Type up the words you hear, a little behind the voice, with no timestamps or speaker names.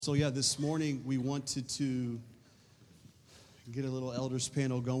So yeah, this morning we wanted to get a little elders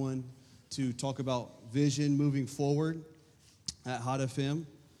panel going to talk about vision moving forward at Hot FM.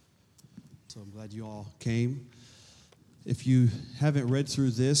 So I'm glad you all came. If you haven't read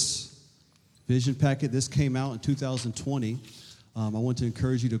through this vision packet, this came out in 2020. I want to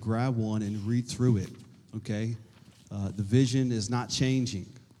encourage you to grab one and read through it, okay? The vision is not changing,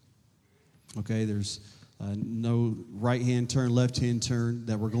 okay? There's no right-hand turn, left-hand turn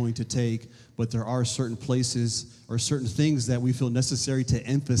that we're going to take, but there are certain places or certain things that we feel necessary to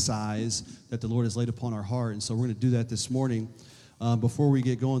emphasize that the Lord has laid upon our heart, and so we're going to do that this morning. Before we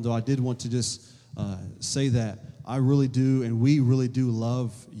get going, though, I did want to just say that I really do, and we really do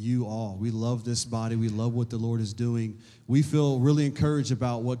love you all. We love this body. We love what the Lord is doing. We feel really encouraged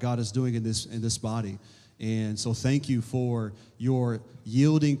about what God is doing in this body, and so thank you for your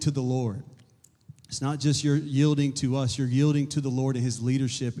yielding to the Lord. It's not just you're yielding to us, you're yielding to the Lord and His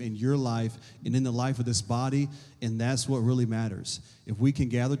leadership in your life and in the life of this body, and that's what really matters. If we can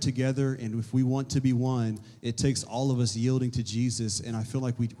gather together and if we want to be one, it takes all of us yielding to Jesus, and I feel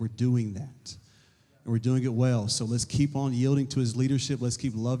like we're doing that. And we're doing it well. So let's keep on yielding to His leadership. Let's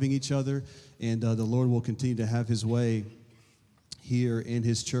keep loving each other, and the Lord will continue to have His way here in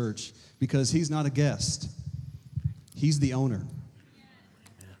His church because He's not a guest. He's the owner.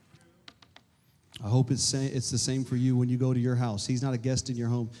 I hope it's the same for you when you go to your house. He's not a guest in your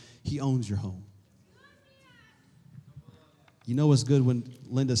home. He owns your home. You know what's good when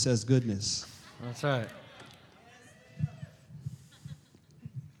Linda says goodness. That's right.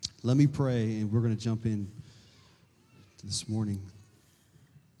 Let me pray, and we're going to jump in to this morning.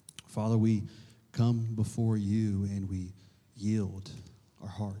 Father, we come before you, and we yield our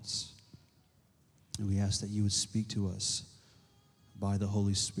hearts. And we ask that you would speak to us by the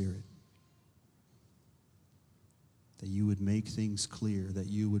Holy Spirit. That you would make things clear, that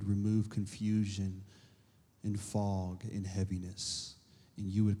you would remove confusion and fog and heaviness, and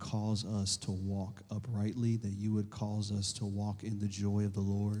you would cause us to walk uprightly, that you would cause us to walk in the joy of the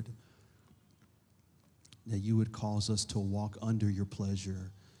Lord, that you would cause us to walk under your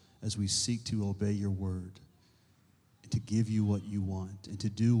pleasure as we seek to obey your word, and to give you what you want, and to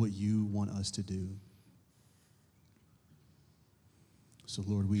do what you want us to do. So,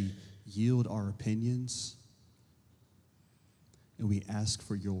 Lord, we yield our opinions, and we ask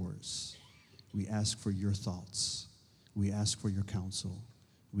for yours. We ask for your thoughts. We ask for your counsel.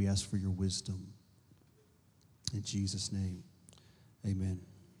 We ask for your wisdom. In Jesus' name, amen.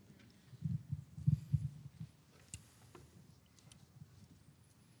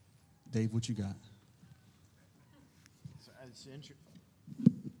 Dave, what you got?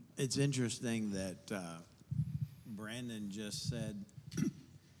 It's interesting that Brandon just said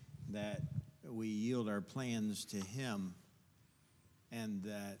that we yield our plans to him, and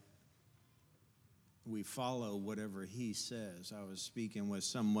that we follow whatever he says. I was speaking with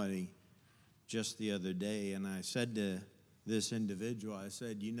somebody just the other day, and I said to this individual, I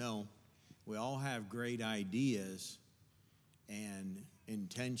said, you know, we all have great ideas and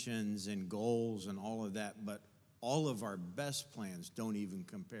intentions and goals and all of that, but all of our best plans don't even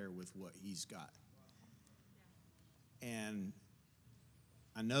compare with what he's got. And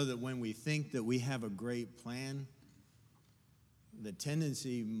I know that when we think that we have a great plan, the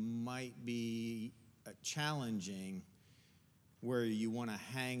tendency might be challenging where you want to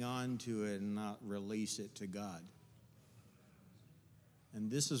hang on to it and not release it to God.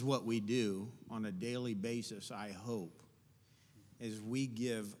 And this is what we do on a daily basis, I hope, is we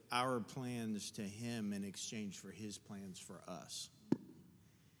give our plans to Him in exchange for His plans for us.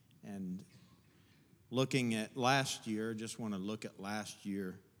 And looking at last year, just want to look at last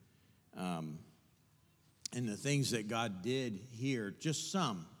year, and the things that God did here, just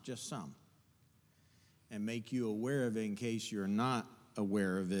some, and make you aware of it in case you're not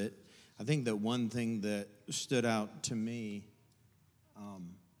aware of it. I think that one thing that stood out to me,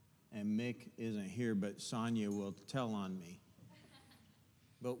 and Mick isn't here, but Sonia will tell on me.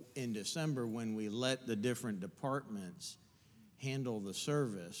 But in December, when we let the different departments handle the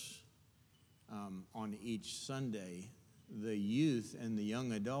service on each Sunday, the youth and the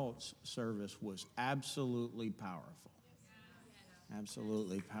young adults service was absolutely powerful.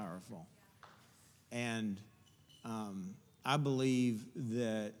 Absolutely powerful. And I believe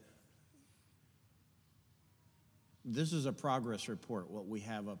that this is a progress report, what we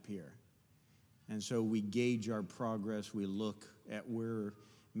have up here. And so we gauge our progress. We look at where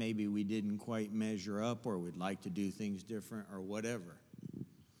maybe we didn't quite measure up, or we'd like to do things different, or whatever.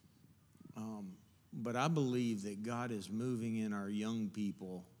 But I believe that God is moving in our young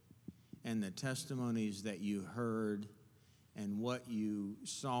people, and the testimonies that you heard and what you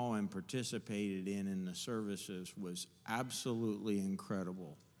saw and participated in the services was absolutely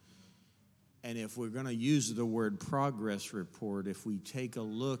incredible. And if we're going to use the word progress report, if we take a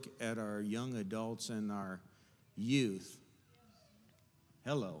look at our young adults and our youth,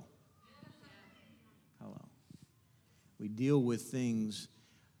 hello. We deal with things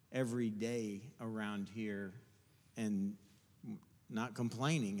every day around here and not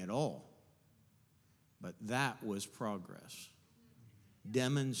complaining at all. But that was progress.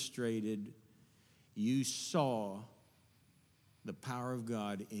 Demonstrated, you saw the power of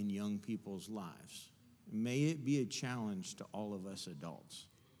God in young people's lives. May it be a challenge to all of us adults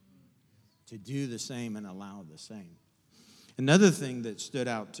to do the same and allow the same. Another thing that stood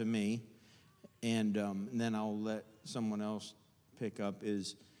out to me, and then I'll let someone else pick up,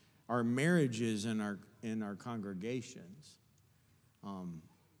 is our marriages in our congregations.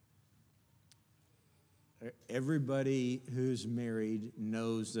 Everybody who's married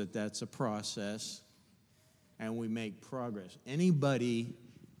knows that that's a process, and we make progress. Anybody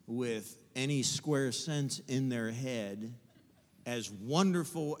with any square sense in their head, as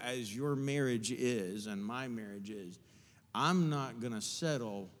wonderful as your marriage is and my marriage is, I'm not going to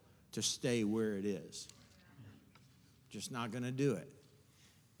settle to stay where it is. Just not going to do it.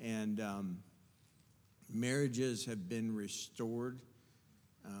 And marriages have been restored.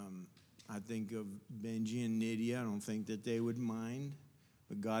 I think of Benji and Nydia. I don't think that they would mind.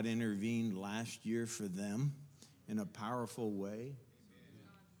 But God intervened last year for them in a powerful way.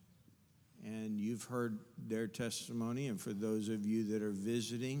 And you've heard their testimony. And for those of you that are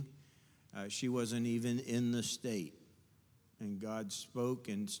visiting, she wasn't even in the state. And God spoke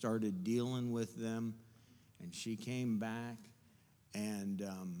and started dealing with them. And she came back. And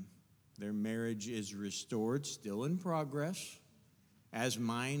their marriage is restored, still in progress, as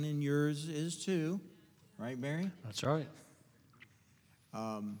mine and yours is too. Right, Barry? That's right.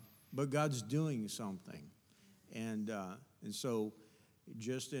 But God's doing something. And so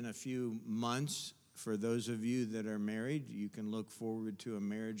just in a few months, for those of you that are married, you can look forward to a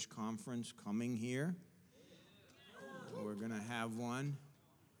marriage conference coming here. We're going to have one.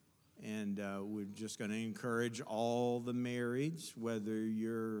 And we're just going to encourage all the marrieds, whether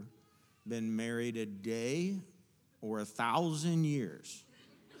you're been married a day or 1,000 years.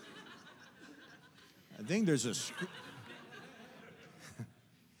 I think there's a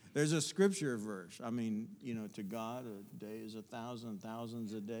scripture verse. I mean, to God, a day is 1,000,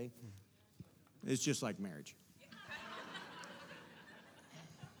 thousands a day. It's just like marriage.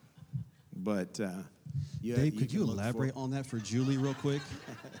 But Dave, could you elaborate on that for Julie real quick?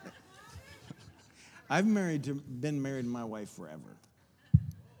 I've been married to my wife forever.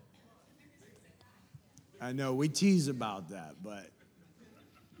 I know we tease about that, but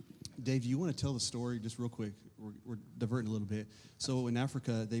Dave, you want to tell the story just real quick? We're diverting a little bit. So in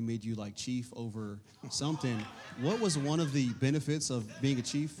Africa, they made you like chief over something. What was one of the benefits of being a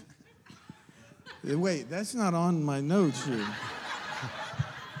chief? Wait, that's not on my notes here.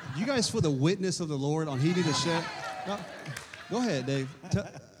 You guys for the witness of the Lord on Heating the Shed? No, go ahead, Dave.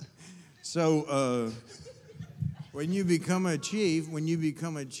 So when you become a chief,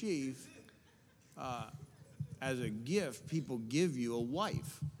 as a gift, people give you a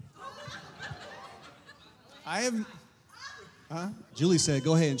wife. Julie said,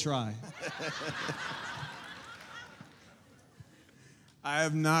 go ahead and try. I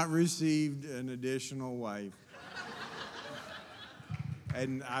have not received an additional wife.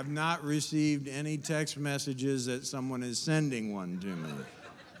 And I've not received any text messages that someone is sending one to me.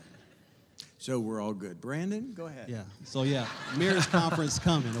 So we're all good. Brandon, go ahead. Yeah. So, marriage conference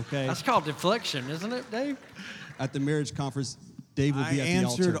coming, okay? That's called deflection, isn't it, Dave? At the marriage conference, Dave will be at the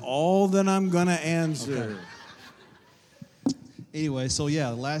altar. I answered all that I'm going to answer. Okay. Anyway, so,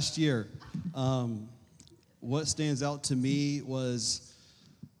 last year, what stands out to me was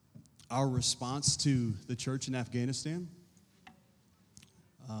our response to the church in Afghanistan.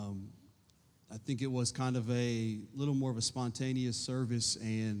 I think it was kind of a little more of a spontaneous service,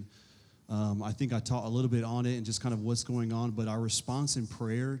 and I think I taught a little bit on it and just kind of what's going on, but our response in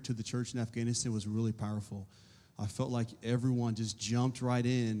prayer to the church in Afghanistan was really powerful. I felt like everyone just jumped right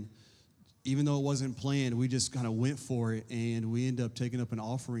in. Even though it wasn't planned, we just kind of went for it, and we ended up taking up an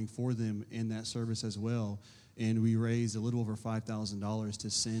offering for them in that service as well, and we raised a little over $5,000 to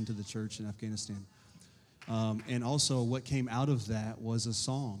send to the church in Afghanistan. And also what came out of that was a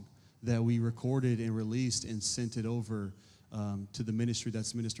song that we recorded and released and sent it over to the ministry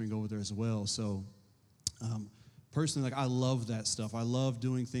that's ministering over there as well. So personally, I love that stuff. I love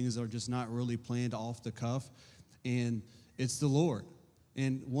doing things that are just not really planned off the cuff. And it's the Lord.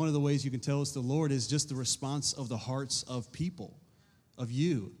 And one of the ways you can tell it's the Lord is just the response of the hearts of people, of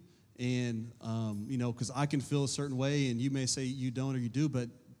you. And, because I can feel a certain way, and you may say you don't or you do, but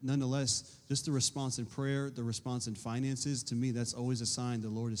nonetheless, just the response in prayer, the response in finances, to me, that's always a sign the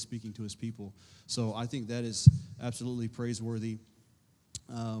Lord is speaking to his people. So I think that is absolutely praiseworthy.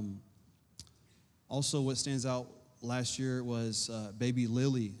 Also, what stands out last year was baby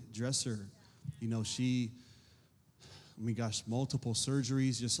Lily Dresser. Multiple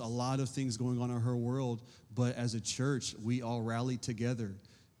surgeries, just a lot of things going on in her world. But as a church, we all rallied together,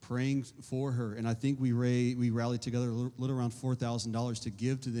 praying for her. And I think we rallied together a little around $4,000 to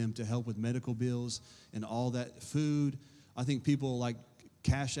give to them to help with medical bills and all that food. I think people like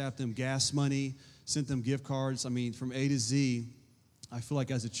Cash App them gas money, sent them gift cards. I mean, from A to Z, I feel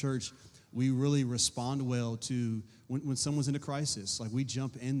like as a church, we really respond well to when someone's in a crisis. Like, we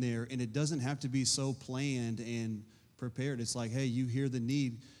jump in there, and it doesn't have to be so planned and prepared. It's like, hey, you hear the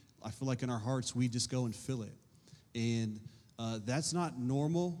need. I feel like in our hearts, we just go and fill it. And that's not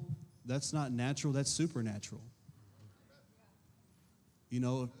normal. That's not natural. That's supernatural.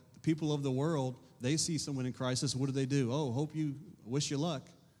 People of the world, they see someone in crisis. What do? Oh, wish you luck.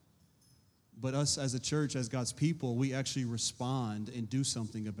 But us as a church, as God's people, we actually respond and do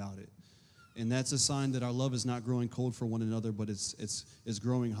something about it. And that's a sign that our love is not growing cold for one another, but it's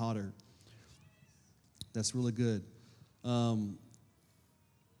growing hotter. That's really good.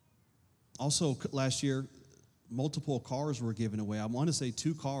 Also, last year, multiple cars were given away. I want to say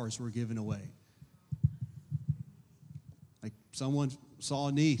 2 cars were given away. Like, someone saw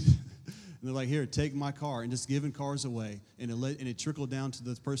a need, and they're like, here, take my car, and just giving cars away. And it trickled down to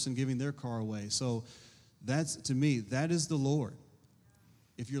the person giving their car away. So to me, that is the Lord.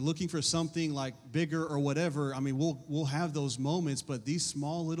 If you're looking for something like bigger or whatever, I mean, we'll have those moments, but these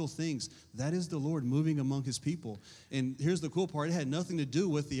small little things, that is the Lord moving among his people. And here's the cool part. It had nothing to do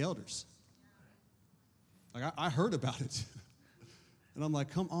with the elders. Like, I heard about it. And I'm like,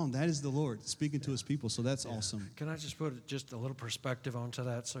 come on, that is the Lord speaking to his people. So that's awesome. Can I just put just a little perspective onto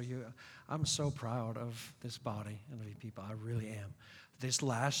that? I'm so proud of this body and of you people. I really am. This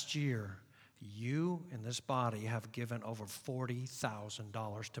last year, you in this body have given over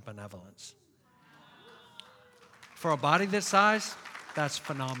 $40,000 to benevolence. For a body this size, that's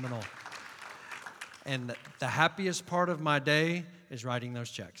phenomenal. And the happiest part of my day is writing those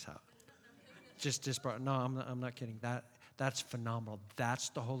checks out. No, I'm not kidding. That's phenomenal. That's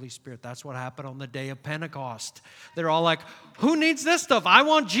the Holy Spirit. That's what happened on the day of Pentecost. They're all like, who needs this stuff? I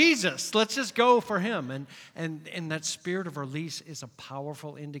want Jesus. Let's just go for him. And that spirit of release is a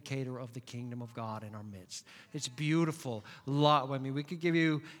powerful indicator of the kingdom of God in our midst. It's beautiful. We could give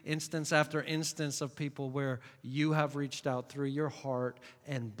you instance after instance of people where you have reached out through your heart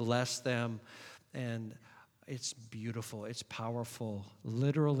and blessed them. And it's beautiful. It's powerful.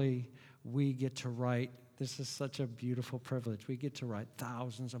 Literally, we get to write. This is such a beautiful privilege. We get to write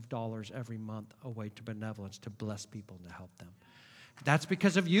thousands of dollars every month away to benevolence to bless people and to help them. That's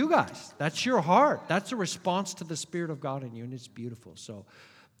because of you guys. That's your heart. That's a response to the Spirit of God in you, and it's beautiful. So,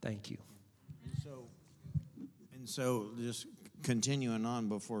 thank you. And so just continuing on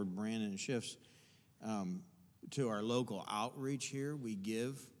before Brandon shifts, to our local outreach here, we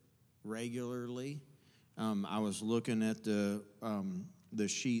give regularly. I was looking at the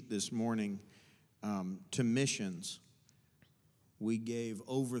sheet this morning. To missions, we gave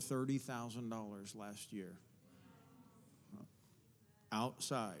over $30,000 last year.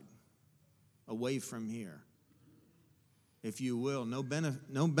 Outside, away from here. If you will, no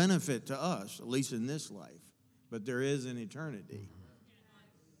benefit to us, at least in this life, but there is in eternity.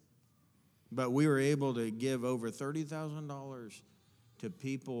 But we were able to give over $30,000 to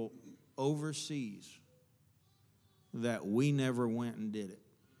people overseas that we never went and did it.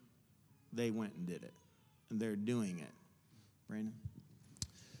 They went and did it, and they're doing it. Brandon?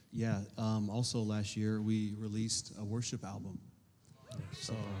 Yeah, also last year we released a worship album.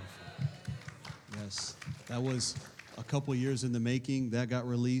 So, yes, that was a couple years in the making. That got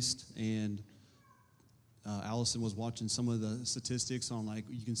released, and Allison was watching some of the statistics on, like,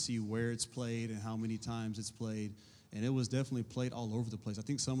 you can see where it's played and how many times it's played, and it was definitely played all over the place. I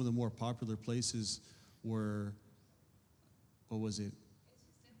think some of the more popular places were, what was it?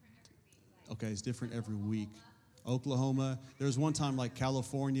 Okay, it's different every week. Oklahoma. There was one time like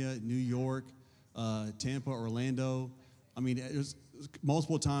California, New York, Tampa, Orlando. I mean, it was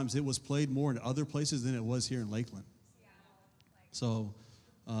multiple times it was played more in other places than it was here in Lakeland. So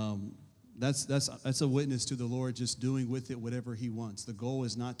that's a witness to the Lord just doing with it whatever he wants. The goal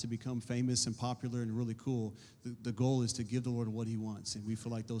is not to become famous and popular and really cool. The goal is to give the Lord what he wants. And we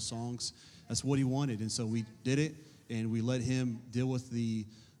feel like those songs, that's what he wanted. And so we did it. and we let him deal with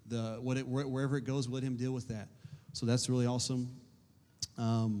wherever it goes, we let him deal with that. So that's really awesome.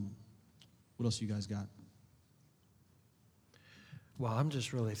 What else you guys got? Well, I'm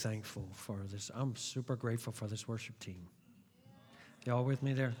just really thankful for this. I'm super grateful for this worship team. Y'all with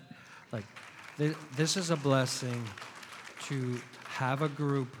me there? Like, this is a blessing to have a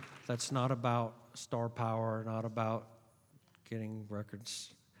group that's not about star power, not about getting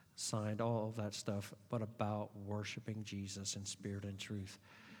records signed, all of that stuff, but about worshiping Jesus in spirit and truth.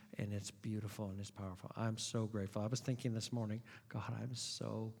 And it's beautiful and it's powerful. I'm so grateful. I was thinking this morning, God, I'm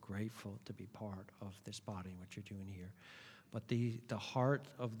so grateful to be part of this body, what you're doing here. But the heart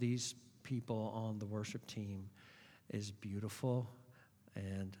of these people on the worship team is beautiful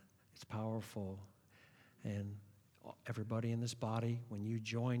and it's powerful. And everybody in this body, when you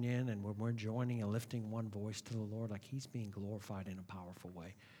join in and when we're joining and lifting one voice to the Lord, like he's being glorified in a powerful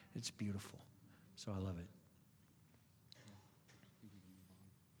way. It's beautiful. So I love it.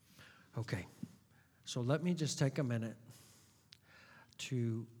 Okay, so let me just take a minute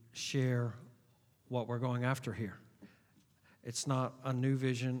to share what we're going after here. It's not a new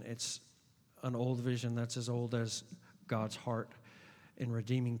vision, it's an old vision that's as old as God's heart in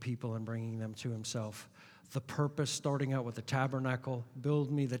redeeming people and bringing them to himself. The purpose, starting out with the tabernacle,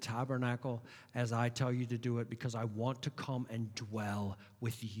 build me the tabernacle as I tell you to do it, because I want to come and dwell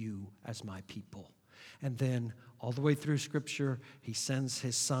with you as my people. And then all the way through Scripture, he sends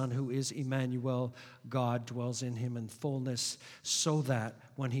his Son, who is Emmanuel. God dwells in him in fullness, so that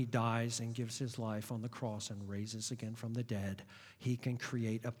when he dies and gives his life on the cross and raises again from the dead, he can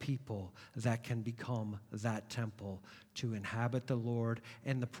create a people that can become that temple to inhabit the Lord.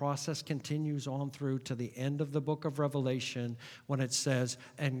 And the process continues on through to the end of the book of Revelation when it says,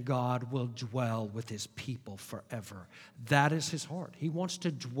 and God will dwell with his people forever. That is his heart. He wants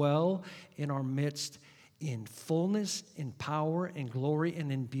to dwell in our midst in fullness, in power, in glory,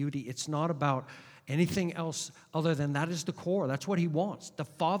 and in beauty. It's not about anything else other than that is the core. That's what he wants. The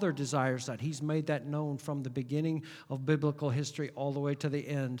Father desires that. He's made that known from the beginning of biblical history all the way to the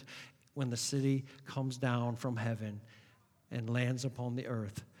end when the city comes down from heaven and lands upon the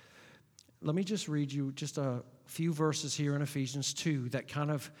earth. Let me just read you just a few verses here in Ephesians 2 that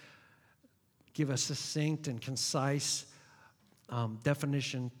kind of give a succinct and concise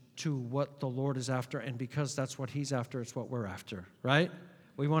definition to what the Lord is after, and because that's what he's after, it's what we're after, right?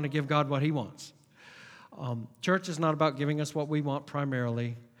 We want to give God what he wants. Church is not about giving us what we want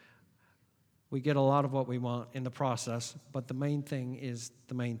primarily. We get a lot of what we want in the process, but the main thing is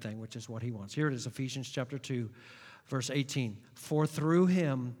the main thing, which is what he wants. Here it is, Ephesians chapter 2, verse 18. For through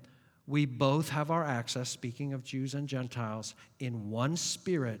him we both have our access, speaking of Jews and Gentiles, in one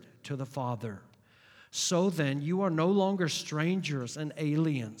spirit to the Father. So then, you are no longer strangers and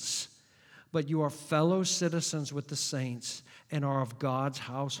aliens, but you are fellow citizens with the saints and are of God's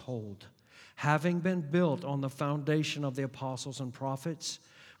household, having been built on the foundation of the apostles and prophets,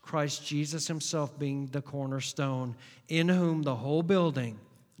 Christ Jesus himself being the cornerstone, in whom the whole building,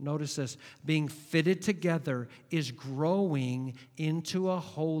 notice this, being fitted together is growing into a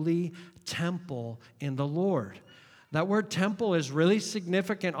holy temple in the Lord. That word temple is really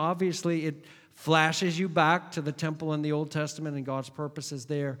significant. Obviously, it flashes you back to the temple in the Old Testament and God's purposes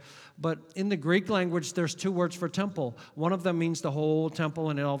there. But in the Greek language, there's two words for temple. One of them means the whole temple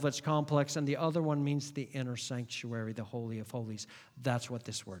and all of its complex, and the other one means the inner sanctuary, the Holy of Holies. That's what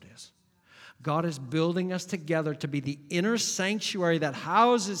this word is. God is building us together to be the inner sanctuary that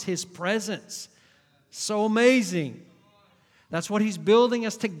houses his presence. So amazing. That's what he's building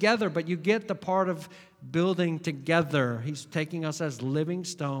us together, but you get the part of building together. He's taking us as living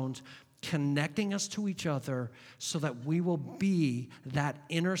stones, connecting us to each other so that we will be that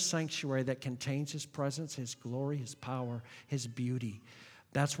inner sanctuary that contains his presence, his glory, his power, his beauty.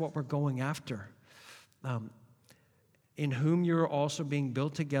 That's what we're going after. In whom you're also being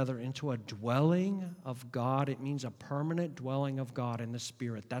built together into a dwelling of God. It means a permanent dwelling of God in the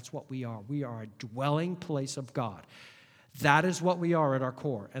Spirit. That's what we are. We are a dwelling place of God. That is what we are at our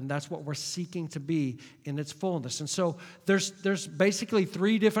core, and that's what we're seeking to be in its fullness. And so there's basically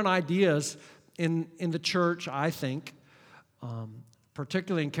three different ideas in the church, I think,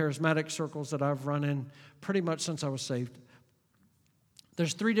 particularly in charismatic circles that I've run in pretty much since I was saved.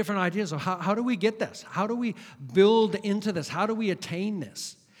 There's three different ideas of how do we get this? How do we build into this? How do we attain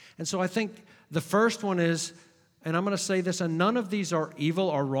this? And so I think the first one is, and I'm going to say this, and none of these are evil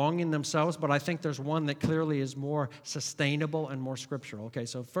or wrong in themselves, but I think there's one that clearly is more sustainable and more scriptural. Okay,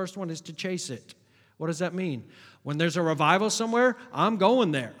 so first one is to chase it. What does that mean? When there's a revival somewhere, I'm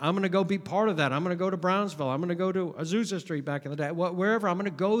going there. I'm going to go be part of that. I'm going to go to Brownsville. I'm going to go to Azusa Street back in the day. Wherever, I'm going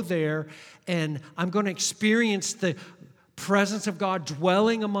to go there, and I'm going to experience the presence of God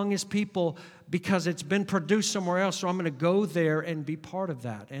dwelling among His people because it's been produced somewhere else. So I'm going to go there and be part of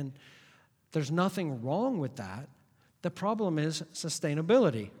that. And there's nothing wrong with that. The problem is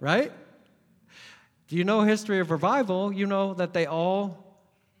sustainability, right? Do you know history of revival? You know that they all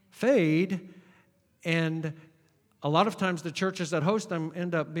fade, and a lot of times the churches that host them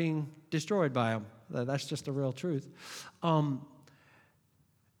end up being destroyed by them. That's just the real truth.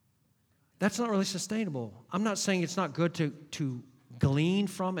 That's not really sustainable. I'm not saying it's not good to glean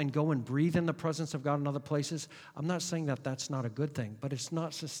from and go and breathe in the presence of God in other places. I'm not saying that that's not a good thing, but it's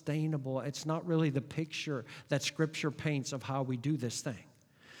not sustainable. It's not really the picture that Scripture paints of how we do this thing.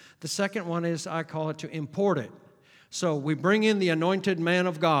 The second one is, I call it to import it. So we bring in the anointed man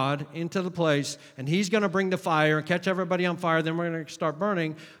of God into the place, and he's going to bring the fire and catch everybody on fire. Then we're going to start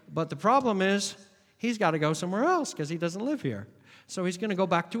burning. But the problem is, he's got to go somewhere else because he doesn't live here. So he's going to go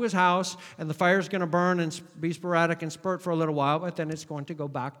back to his house, and the fire's going to burn and be sporadic and spurt for a little while, but then it's going to go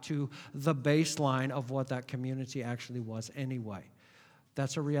back to the baseline of what that community actually was anyway.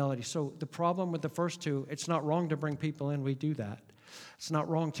 That's a reality. So the problem with the first two, it's not wrong to bring people in. We do that. It's not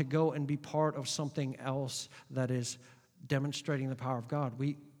wrong to go and be part of something else that is demonstrating the power of God.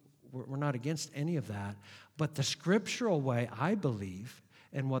 We're not against any of that. But the scriptural way, I believe,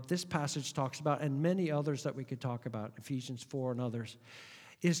 and what this passage talks about, and many others that we could talk about, Ephesians 4 and others,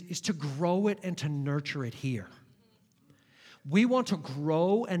 is to grow it and to nurture it here. We want to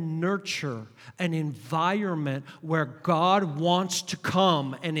grow and nurture an environment where God wants to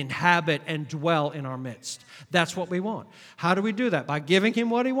come and inhabit and dwell in our midst. That's what we want. How do we do that? By giving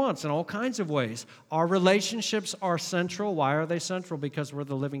Him what He wants in all kinds of ways. Our relationships are central. Why are they central? Because we're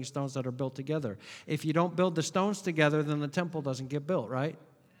the living stones that are built together. If you don't build the stones together, then the temple doesn't get built, right?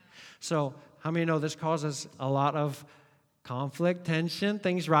 So how many know this causes a lot of conflict, tension,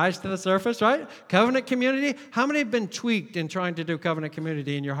 things rise to the surface, right? Covenant community. How many have been tweaked in trying to do covenant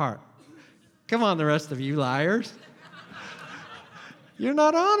community in your heart? Come on, the rest of you liars. You're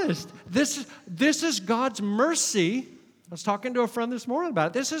not honest. This is God's mercy. I was talking to a friend this morning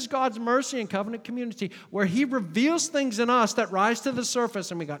about it. This is God's mercy in covenant community where He reveals things in us that rise to the surface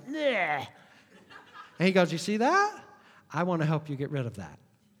and we go, yeah. And He goes, you see that? I want to help you get rid of that.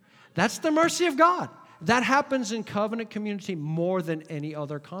 That's the mercy of God. That happens in covenant community more than any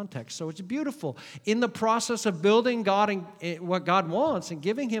other context. So it's beautiful. In the process of building God and what God wants and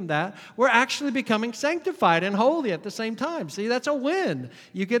giving Him that, we're actually becoming sanctified and holy at the same time. See, that's a win.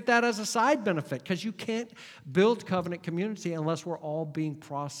 You get that as a side benefit because you can't build covenant community unless we're all being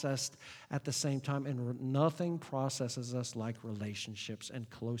processed at the same time. And nothing processes us like relationships and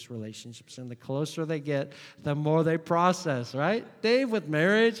close relationships. And the closer they get, the more they process, right? Dave, with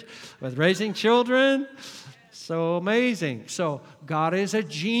marriage, with raising children. So amazing. So God is a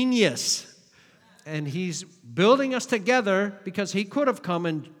genius. And He's building us together because He could have come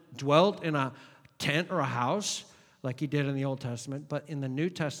and dwelt in a tent or a house like He did in the Old Testament. But in the New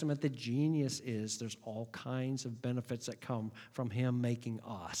Testament, the genius is there's all kinds of benefits that come from Him making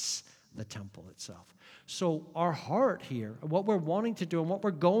us the temple itself. So our heart here, what we're wanting to do and what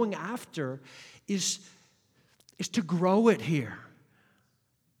we're going after is to grow it here.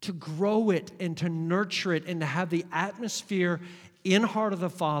 To grow it and to nurture it and to have the atmosphere in heart of the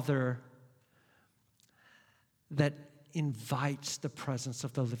Father that invites the presence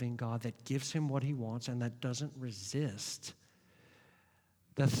of the living God, that gives Him what He wants and that doesn't resist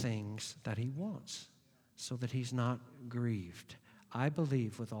the things that He wants so that He's not grieved. I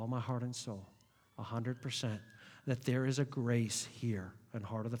believe with all my heart and soul, 100%, that there is a grace here in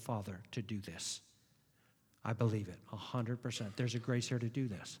heart of the Father to do this. I believe it, 100%. There's a grace here to do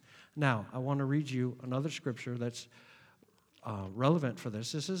this. Now, I want to read you another scripture that's relevant for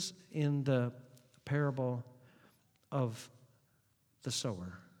this. This is in the parable of the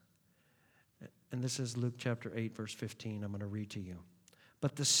sower. And this is Luke chapter 8, verse 15. I'm going to read to you.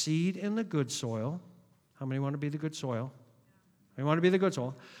 But the seed in the good soil, how many want to be the good soil? We want to be the good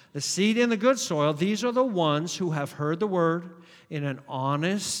soil. The seed in the good soil, these are the ones who have heard the word in an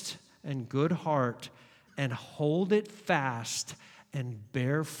honest and good heart and hold it fast and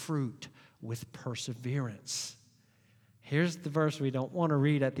bear fruit with perseverance. Here's the verse we don't want to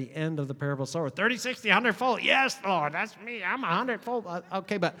read at the end of the parable of the sower. 30, 60, 100-fold. Yes, Lord, that's me. I'm 100-fold.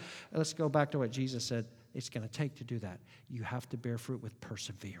 Okay, but let's go back to what Jesus said it's going to take to do that. You have to bear fruit with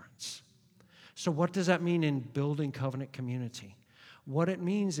perseverance. So what does that mean in building covenant community? What it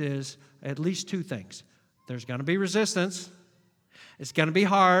means is at least two things. There's going to be resistance, It's going to be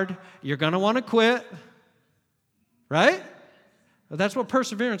hard. You're going to want to quit, right? But that's what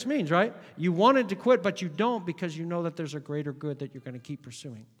perseverance means, right? You wanted to quit, but you don't because you know that there's a greater good that you're going to keep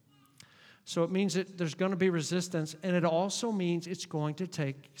pursuing. So it means that there's going to be resistance, and it also means it's going to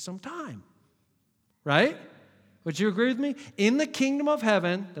take some time, right? Would you agree with me? In the kingdom of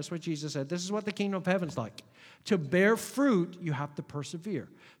heaven, that's what Jesus said, this is what the kingdom of heaven's like. To bear fruit, you have to persevere.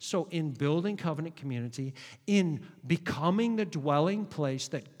 So in building covenant community, in becoming the dwelling place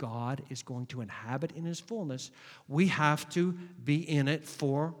that God is going to inhabit in His fullness, we have to be in it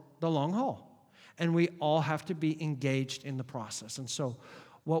for the long haul. And we all have to be engaged in the process. And so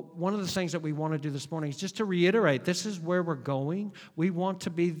one of the things that we want to do this morning is just to reiterate, this is where we're going. We want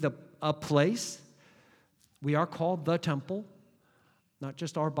to be a place. We are called the temple, not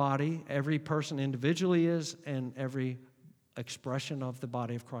just our body. Every person individually is, and every expression of the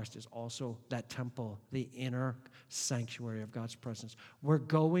body of Christ is also that temple, the inner sanctuary of God's presence. We're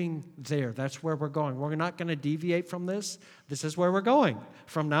going there. That's where we're going. We're not going to deviate from this. This is where we're going.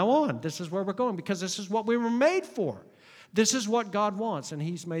 From now on, this is where we're going because this is what we were made for. This is what God wants, and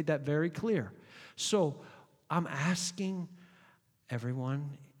He's made that very clear. So I'm asking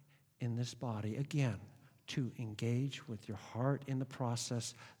everyone in this body, again, to engage with your heart in the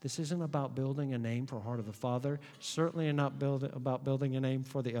process. This isn't about building a name for Heart of the Father, certainly not about building a name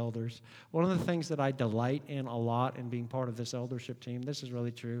for the elders. One of the things that I delight in a lot in being part of this eldership team, this is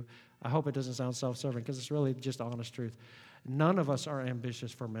really true. I hope it doesn't sound self-serving because it's really just honest truth. None of us are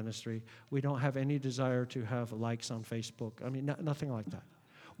ambitious for ministry. We don't have any desire to have likes on Facebook. I mean, nothing like that.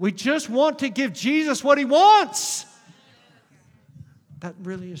 We just want to give Jesus what He wants. That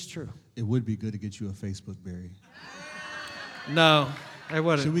really is true. It would be good to get you a Facebook, Barry. No, I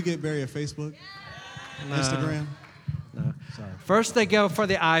wouldn't. Should we get Barry a Facebook? No. Instagram? No. Sorry. First they go for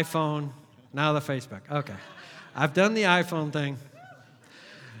the iPhone, now the Facebook. Okay. I've done the iPhone thing.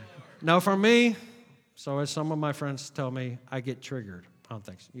 No, for me, so as some of my friends tell me, I get triggered on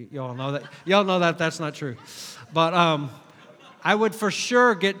things. You all know that. Y'all know that that's not true. But I would for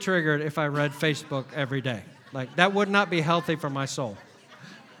sure get triggered if I read Facebook every day. Like, that would not be healthy for my soul.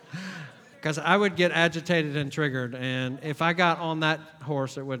 Because I would get agitated and triggered, and if I got on that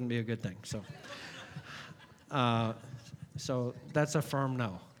horse, it wouldn't be a good thing. So that's a firm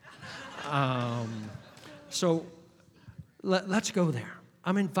no. So let's go there.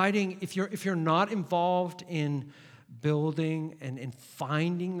 I'm inviting, if you're not involved in building and in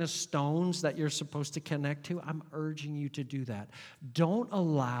finding the stones that you're supposed to connect to, I'm urging you to do that. Don't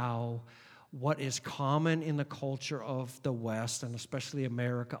allow what is common in the culture of the West, and especially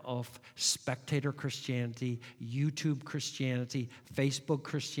America, of spectator Christianity, YouTube Christianity, Facebook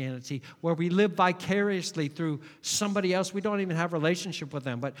Christianity, where we live vicariously through somebody else. We don't even have a relationship with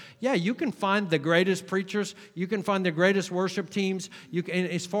them. But yeah, you can find the greatest preachers. You can find the greatest worship teams. You can,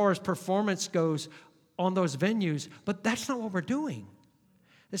 as far as performance goes on those venues, but that's not what we're doing.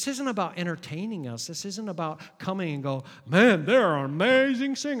 This isn't about entertaining us. This isn't about coming and go, man, they're an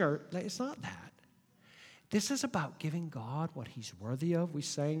amazing singer. It's not that. This is about giving God what He's worthy of. We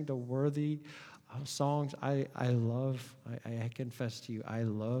sang the worthy songs. I love, I confess to you, I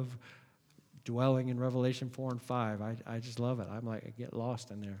love dwelling in Revelation 4 and 5. I just love it. I'm like, I get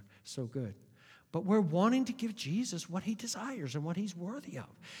lost in there. So good. But we're wanting to give Jesus what He desires and what He's worthy of.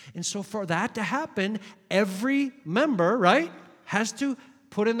 And so for that to happen, every member, right, has to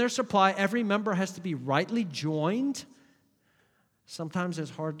put in their supply. Every member has to be rightly joined. Sometimes it's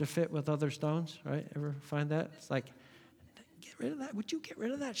hard to fit with other stones, right? Ever find that? It's like, get rid of that. Would you get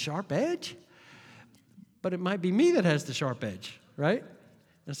rid of that sharp edge? But it might be me that has the sharp edge, right?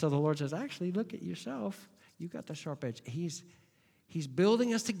 And so the Lord says, actually, look at yourself. You got the sharp edge. He's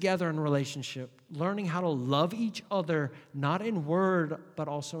building us together in relationship, learning how to love each other, not in word, but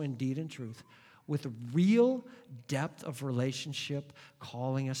also in deed and truth, with real depth of relationship,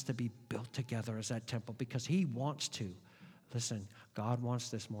 calling us to be built together as that temple because He wants to. Listen, God wants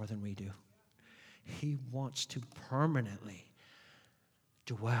this more than we do. He wants to permanently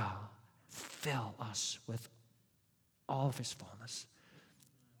dwell, fill us with all of His fullness.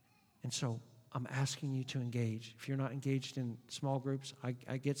 And so I'm asking you to engage. If you're not engaged in small groups,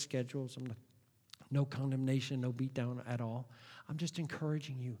 I get schedules. No condemnation, no beat down at all. I'm just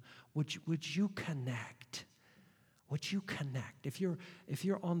encouraging you. Would you connect? Would you connect? If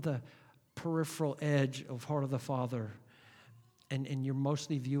you're on the peripheral edge of Heart of the Father, and you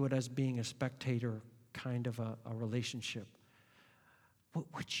mostly view it as being a spectator kind of a relationship,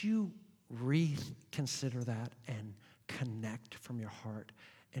 would you reconsider that and connect from your heart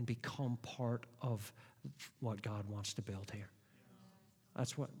and become part of what God wants to build here?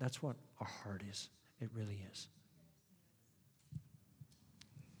 That's what our heart is. It really is.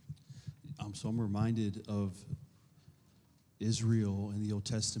 I'm reminded of Israel in the Old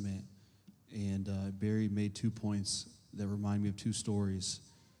Testament, and Barry made 2 points that remind me of 2 stories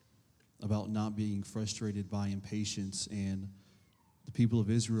about not being frustrated by impatience. And the people of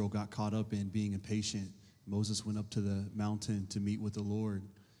Israel got caught up in being impatient. Moses went up to the mountain to meet with the Lord,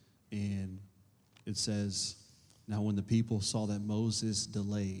 and it says, now when the people saw that Moses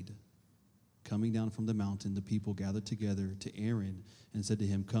delayed coming down from the mountain, the people gathered together to Aaron and said to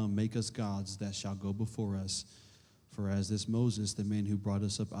him, come, make us gods that shall go before us. For as this Moses, the man who brought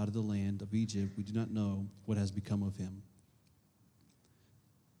us up out of the land of Egypt, we do not know what has become of him.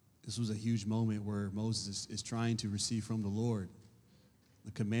 This was a huge moment where Moses is trying to receive from the Lord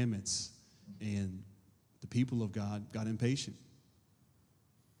the commandments, and the people of God got impatient.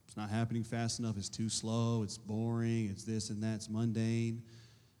 It's not happening fast enough. It's too slow. It's boring. It's this and that. It's mundane.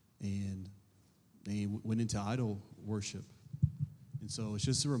 And they went into idol worship. And so it's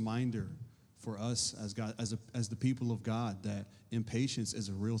just a reminder for us as God, as the people of God, that impatience is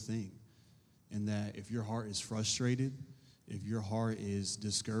a real thing. And that if your heart is frustrated, if your heart is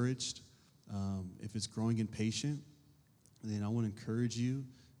discouraged, if it's growing impatient, then I want to encourage you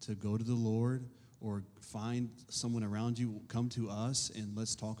to go to the Lord or find someone around you, come to us, and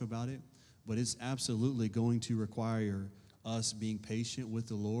let's talk about it. But it's absolutely going to require us being patient with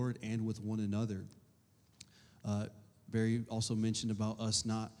the Lord and with one another. Barry also mentioned about us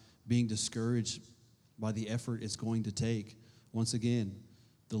not being discouraged by the effort it's going to take. Once again,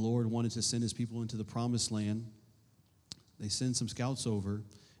 the Lord wanted to send his people into the promised land. They send some scouts over, and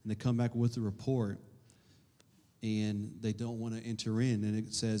they come back with a report, and they don't want to enter in. And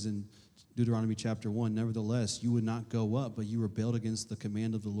it says in Deuteronomy chapter 1, nevertheless, you would not go up, but you rebelled against the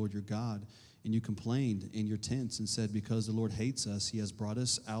command of the Lord your God, and you complained in your tents and said, because the Lord hates us, he has brought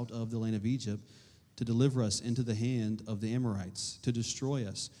us out of the land of Egypt to deliver us into the hand of the Amorites, to destroy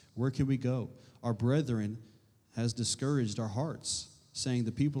us. Where can we go? Our brethren has discouraged our hearts, saying,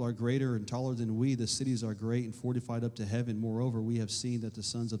 the people are greater and taller than we. The cities are great and fortified up to heaven. Moreover, we have seen that the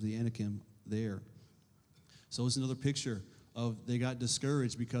sons of the Anakim there. So it's another picture of they got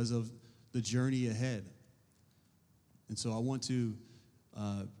discouraged because of the journey ahead. And so I want to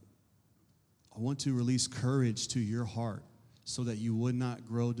release courage to your heart so that you would not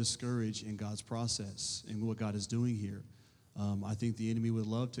grow discouraged in God's process and what God is doing here. I think the enemy would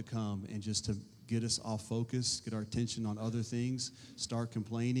love to come and just to get us off focus, get our attention on other things, start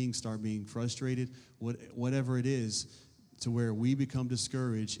complaining, start being frustrated, whatever it is, to where we become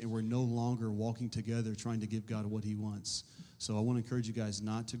discouraged and we're no longer walking together trying to give God what he wants. So I want to encourage you guys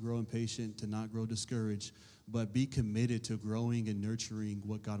not to grow impatient, to not grow discouraged, but be committed to growing and nurturing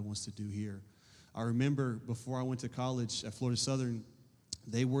what God wants to do here. I remember before I went to college at Florida Southern,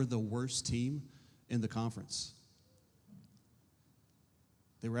 they were the worst team in the conference.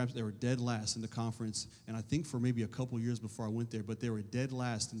 They were dead last in the conference, and I think for maybe a couple years before I went there, but they were dead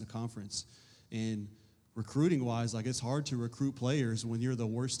last in the conference. And recruiting-wise, like, it's hard to recruit players when you're the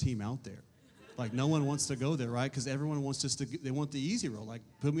worst team out there. Like, no one wants to go there, right? Because everyone wants they want the easy road. Like,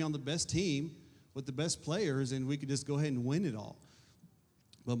 put me on the best team with the best players, and we could just go ahead and win it all.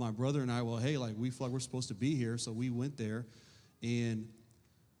 But my brother and I, well, hey, like, we feel like we're supposed to be here, so we went there, and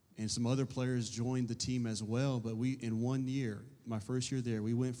some other players joined the team as well. But we, in 1 year, my first year there,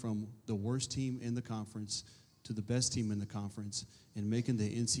 we went from the worst team in the conference to the best team in the conference and making the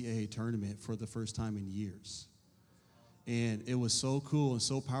NCAA tournament for the first time in years. And it was so cool and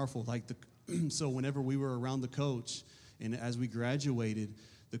so powerful. Like, so whenever we were around the coach, and as we graduated,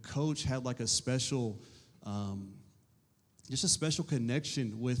 the coach had like a special, just a special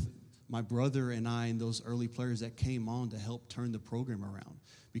connection with my brother and I and those early players that came on to help turn the program around,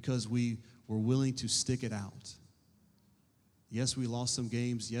 because we were willing to stick it out. Yes, we lost some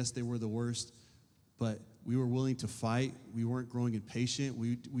games. Yes, they were the worst, but we were willing to fight. We weren't growing impatient.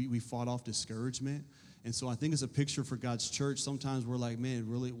 We fought off discouragement. And so I think it's a picture for God's church. Sometimes we're like, man,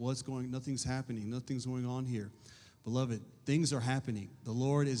 really, nothing's happening. Nothing's going on here. Beloved, things are happening. The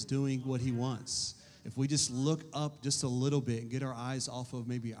Lord is doing what he wants. If we just look up just a little bit and get our eyes off of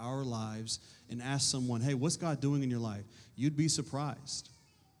maybe our lives and ask someone, hey, what's God doing in your life? You'd be surprised.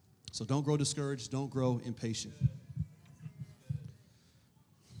 So don't grow discouraged. Don't grow impatient.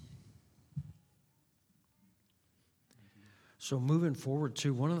 So moving forward,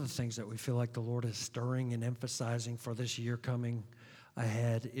 too, one of the things that we feel like the Lord is stirring and emphasizing for this year coming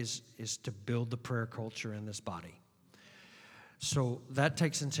ahead is to build the prayer culture in this body. So that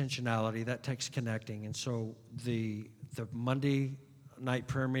takes intentionality, that takes connecting. And so the Monday night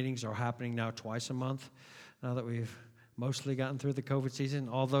prayer meetings are happening now twice a month, now that we've mostly gotten through the COVID season,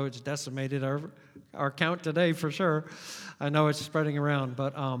 although it's decimated our count today for sure. I know it's spreading around,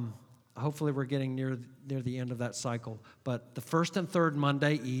 but hopefully we're getting near the end of that cycle. But the first and third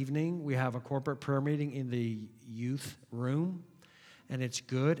Monday evening, we have a corporate prayer meeting in the youth room. And it's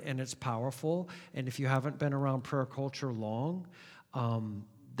good and it's powerful. And if you haven't been around prayer culture long,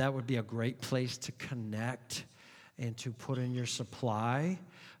 that would be a great place to connect and to put in your supply.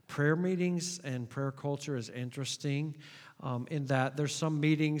 Prayer meetings and prayer culture is interesting in that there's some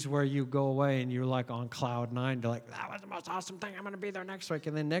meetings where you go away and you're like on cloud nine. You're like, that was the most awesome thing. I'm going to be there next week.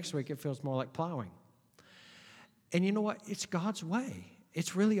 And then next week it feels more like plowing. And you know what? It's God's way.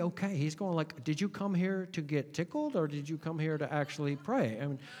 It's really okay. He's going like, did you come here to get tickled or did you come here to actually pray?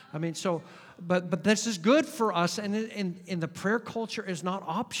 But this is good for us. And in the prayer culture is not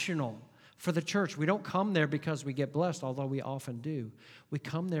optional for the church. We don't come there because we get blessed, although we often do. We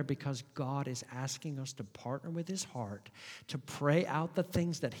come there because God is asking us to partner with His heart, to pray out the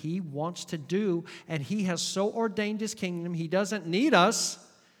things that He wants to do. And He has so ordained His kingdom. He doesn't need us,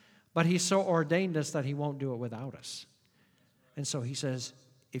 but He's so ordained us that He won't do it without us. And so He says,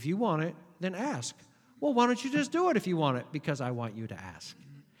 if you want it, then ask. Well, why don't you just do it if you want it? Because I want you to ask.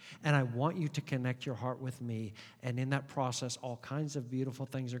 And I want you to connect your heart with me. And in that process, all kinds of beautiful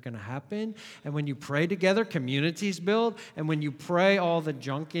things are going to happen. And when you pray together, communities build. And when you pray, all the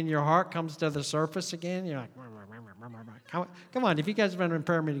junk in your heart comes to the surface again. You're like, come on, if you guys have been in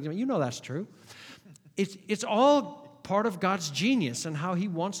prayer meetings, you know that's true. It's all part of God's genius and how He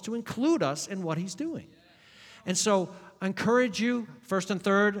wants to include us in what He's doing. And so I encourage you, first and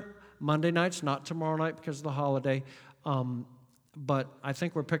third, Monday nights, not tomorrow night because of the holiday, but I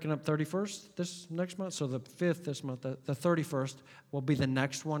think we're picking up 31st this next month, so the 5th this month, the 31st will be the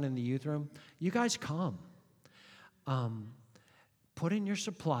next one in the youth room. You guys come. Put in your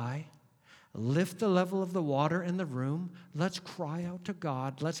supply. Lift the level of the water in the room. Let's cry out to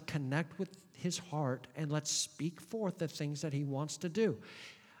God. Let's connect with His heart, and let's speak forth the things that He wants to do.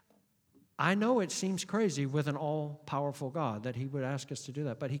 I know it seems crazy with an all-powerful God that He would ask us to do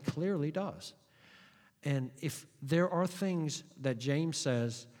that, but He clearly does. And if there are things that James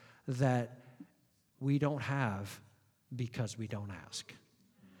says that we don't have because we don't ask.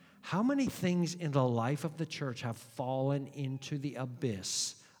 How many things in the life of the church have fallen into the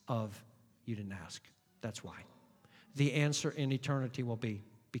abyss of you didn't ask? That's why. The answer in eternity will be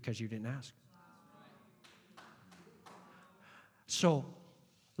because you didn't ask. So,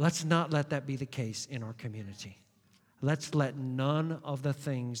 let's not let that be the case in our community. Let's let none of the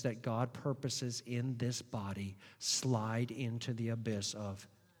things that God purposes in this body slide into the abyss of,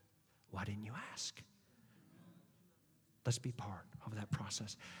 why didn't you ask? Let's be part of that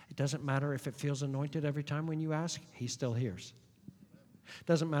process. It doesn't matter if it feels anointed every time when you ask, He still hears.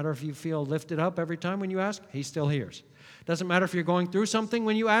 Doesn't matter if you feel lifted up every time when you ask, He still hears. Doesn't matter if you're going through something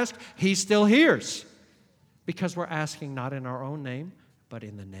when you ask, He still hears. Because we're asking not in our own name, but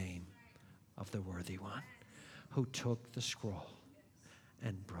in the name of the worthy one who took the scroll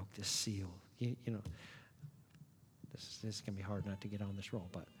and broke the seal. You know, this is going to be hard not to get on this roll,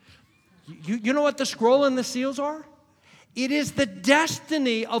 but you know what the scroll and the seals are? It is the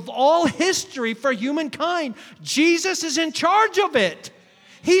destiny of all history for humankind. Jesus is in charge of it.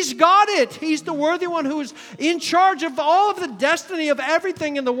 He's got it. He's the worthy one who is in charge of all of the destiny of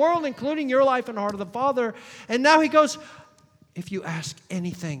everything in the world, including your life and the heart of the Father. And now He goes, if you ask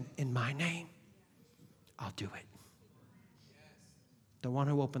anything in my name, I'll do it. The one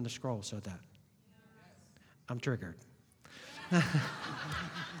who opened the scroll said that. I'm triggered.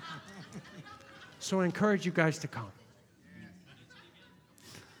 So I encourage you guys to come.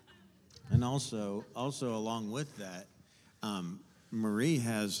 And also along with that, Marie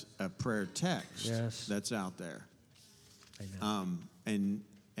has a prayer text that's out there. Amen.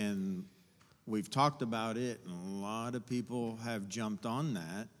 And we've talked about it, and a lot of people have jumped on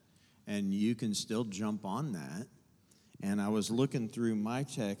that, and you can still jump on that. And I was looking through my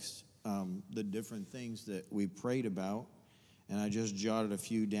text, the different things that we prayed about, and I just jotted a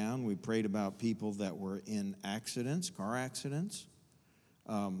few down. We prayed about people that were in accidents, car accidents.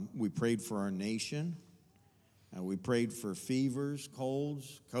 We prayed for our nation. We prayed for fevers,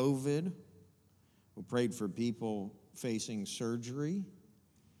 colds, COVID. We prayed for people facing surgery.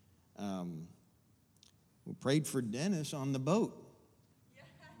 We prayed for Dennis on the boat. Yes.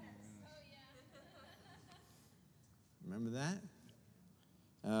 Oh, yeah. Remember that?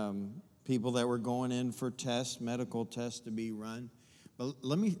 People that were going in for tests, medical tests to be run. But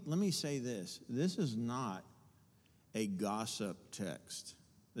let me say this. This is not a gossip text.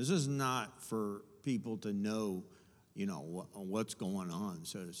 This is not for people to know, what's going on,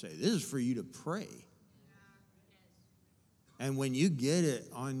 so to say. This is for you to pray. And when you get it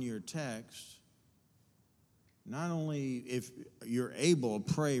on your text, not only if you're able,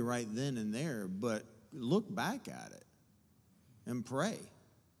 pray right then and there, but look back at it and pray.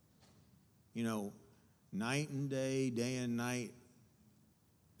 You know, night and day, day and night.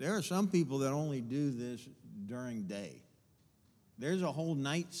 There are some people that only do this during day. There's a whole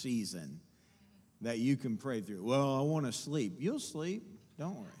night season that you can pray through. Well, I want to sleep. You'll sleep.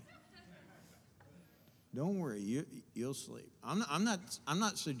 Don't worry. Don't worry. You'll sleep. I'm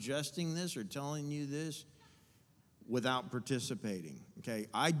not suggesting this or telling you this without participating. Okay,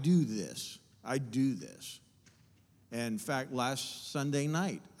 I do this. And in fact, last Sunday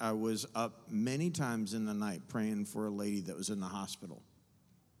night, I was up many times in the night praying for a lady that was in the hospital.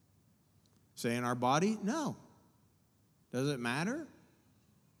 Saying our body? No. Does it matter?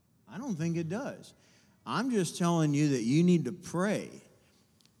 I don't think it does. I'm just telling you that you need to pray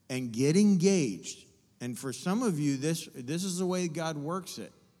and get engaged. And for some of you, this is the way God works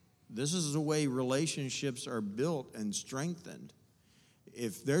it. This is the way relationships are built and strengthened.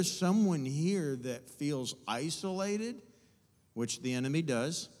 If there's someone here that feels isolated, which the enemy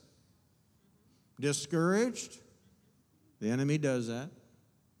does, discouraged, the enemy does that,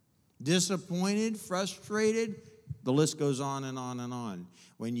 disappointed, frustrated, the list goes on and on and on.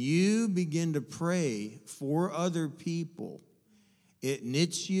 When you begin to pray for other people, it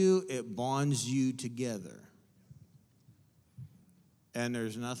knits you, it bonds you together. And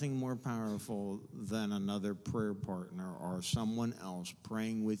there's nothing more powerful than another prayer partner or someone else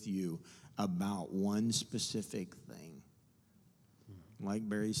praying with you about one specific thing. Like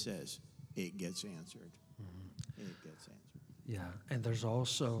Barry says, it gets answered. It gets answered. Yeah, and there's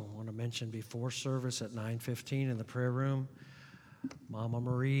also, I want to mention before service at 9:15 in the prayer room, Mama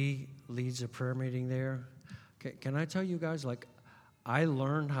Marie leads a prayer meeting there. Can I tell you guys, like, I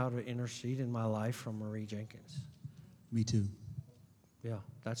learned how to intercede in my life from Marie Jenkins. Me too. Yeah,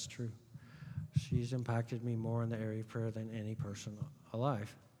 that's true. She's impacted me more in the area of prayer than any person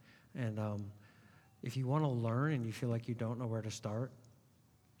alive. And if you want to learn and you feel like you don't know where to start,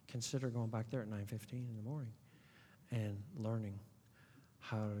 consider going back there at 9:15 in the morning and learning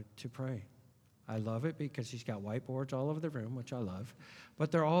how to pray. I love it because he's got whiteboards all over the room, which I love,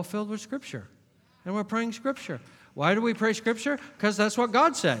 but they're all filled with Scripture, and we're praying Scripture. Why do we pray Scripture? Because that's what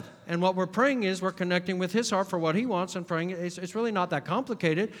God said, and what we're praying is we're connecting with His heart for what He wants and praying. It's really not that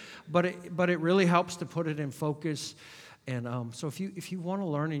complicated, but it really helps to put it in focus. And so if you want to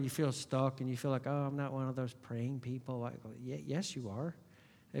learn and you feel stuck and you feel like, oh, I'm not one of those praying people, like, yes, you are.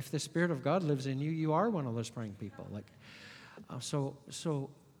 If the Spirit of God lives in you, you are one of those praying people. Like, so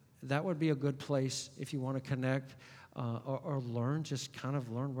that would be a good place if you want to connect or learn. Just kind of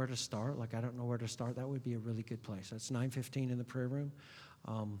learn where to start. Like, I don't know where to start. That would be a really good place. That's 9:15 in the prayer room.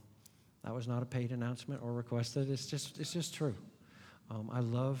 That was not a paid announcement or requested. It's just true. I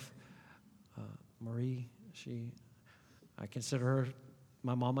love Marie. I consider her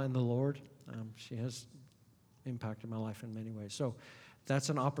my mama in the Lord. She has impacted my life in many ways. So that's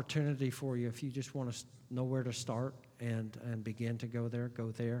an opportunity for you if you just want to know where to start and begin to go there.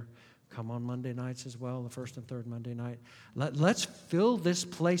 Go there. Come on Monday nights as well, the first and third Monday night. Let's fill this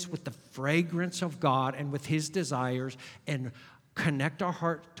place with the fragrance of God and with His desires and connect our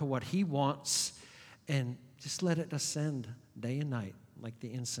heart to what He wants and just let it ascend day and night like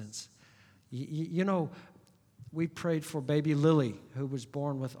the incense. You know, we prayed for baby Lily, who was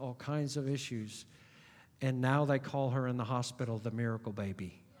born with all kinds of issues, and now they call her in the hospital the miracle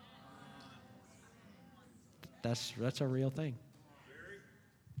baby. That's a real thing.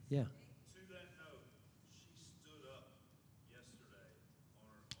 Yeah. To that note, she stood up yesterday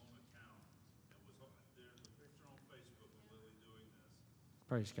on her own account and there's a picture on Facebook of Lily doing this.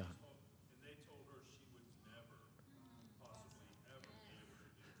 Praise God. And they told her she would never, possibly ever be able to do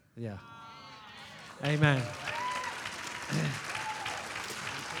that. Yeah. Amen.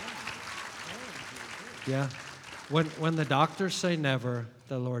 Yeah. When the doctors say never,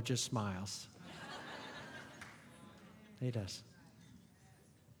 the Lord just smiles. He does.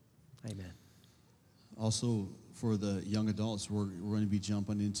 Amen. Also, for the young adults, we're going to be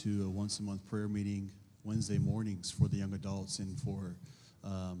jumping into a once-a-month prayer meeting Wednesday mornings for the young adults and for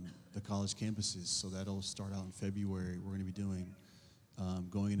the college campuses. So that'll start out in February. We're going to be doing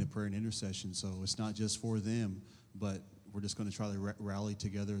going into prayer and intercession. So it's not just for them, but we're just going to try to rally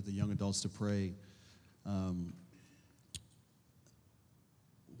together the young adults to pray.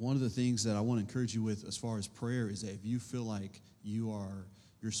 One of the things that I want to encourage you with as far as prayer is that if you feel like your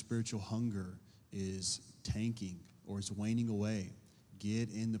spiritual hunger is tanking or is waning away, get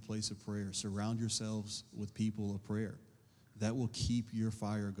in the place of prayer. Surround yourselves with people of prayer. That will keep your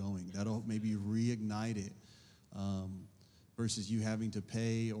fire going. That'll maybe reignite it. versus you having to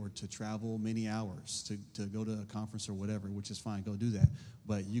pay or to travel many hours to go to a conference or whatever, which is fine, go do that.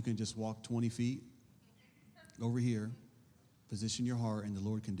 But you can just walk 20 feet over here, position your heart, and the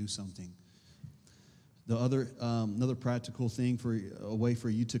Lord can do something. The other, another practical thing for a way for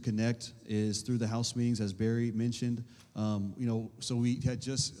you to connect is through the house meetings, as Barry mentioned. So we had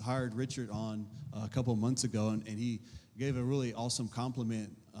just hired Richard on a couple of months ago, and he gave a really awesome compliment.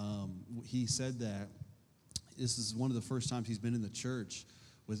 He said that this is one of the first times he's been in the church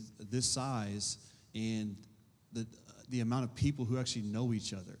with this size, and the amount of people who actually know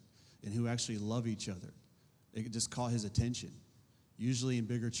each other and who actually love each other. It just caught his attention. Usually in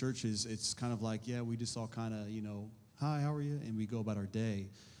bigger churches, it's kind of like, yeah, we just all kind of, hi, how are you? And we go about our day.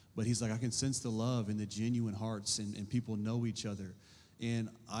 But he's like, I can sense the love and the genuine hearts, and people know each other. And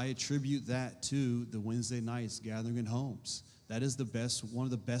I attribute that to the Wednesday nights gathering in homes. That is one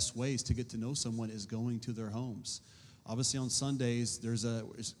of the best ways to get to know someone is going to their homes. Obviously on Sundays,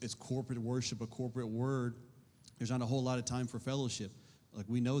 it's corporate worship, a corporate word. There's not a whole lot of time for fellowship. Like,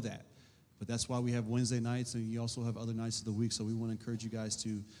 we know that. But that's why we have Wednesday nights, and you also have other nights of the week. So we want to encourage you guys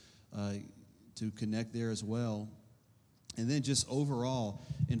to connect there as well. And then just overall,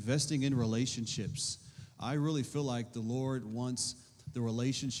 investing in relationships. I really feel like the Lord wants the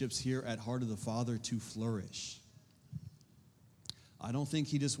relationships here at Heart of the Father to flourish. I don't think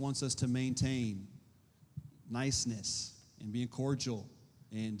he just wants us to maintain niceness and being cordial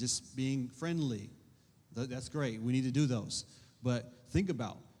and just being friendly. That's great. We need to do those. But think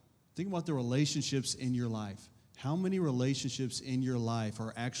about the relationships in your life. How many relationships in your life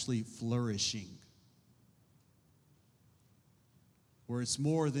are actually flourishing? Where it's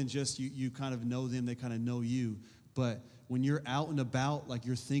more than just you kind of know them, they kind of know you. But when you're out and about, like,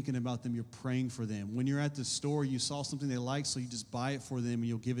 you're thinking about them, you're praying for them. When you're at the store, you saw something they like, so you just buy it for them and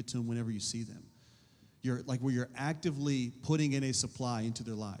you'll give it to them whenever you see them. Where you're actively putting in a supply into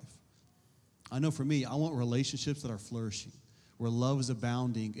their life. I know for me, I want relationships that are flourishing, where love is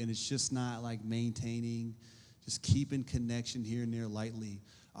abounding, and it's just not like maintaining, just keeping connection here and there lightly.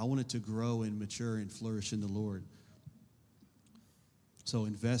 I want it to grow and mature and flourish in the Lord. So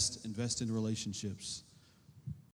invest in relationships.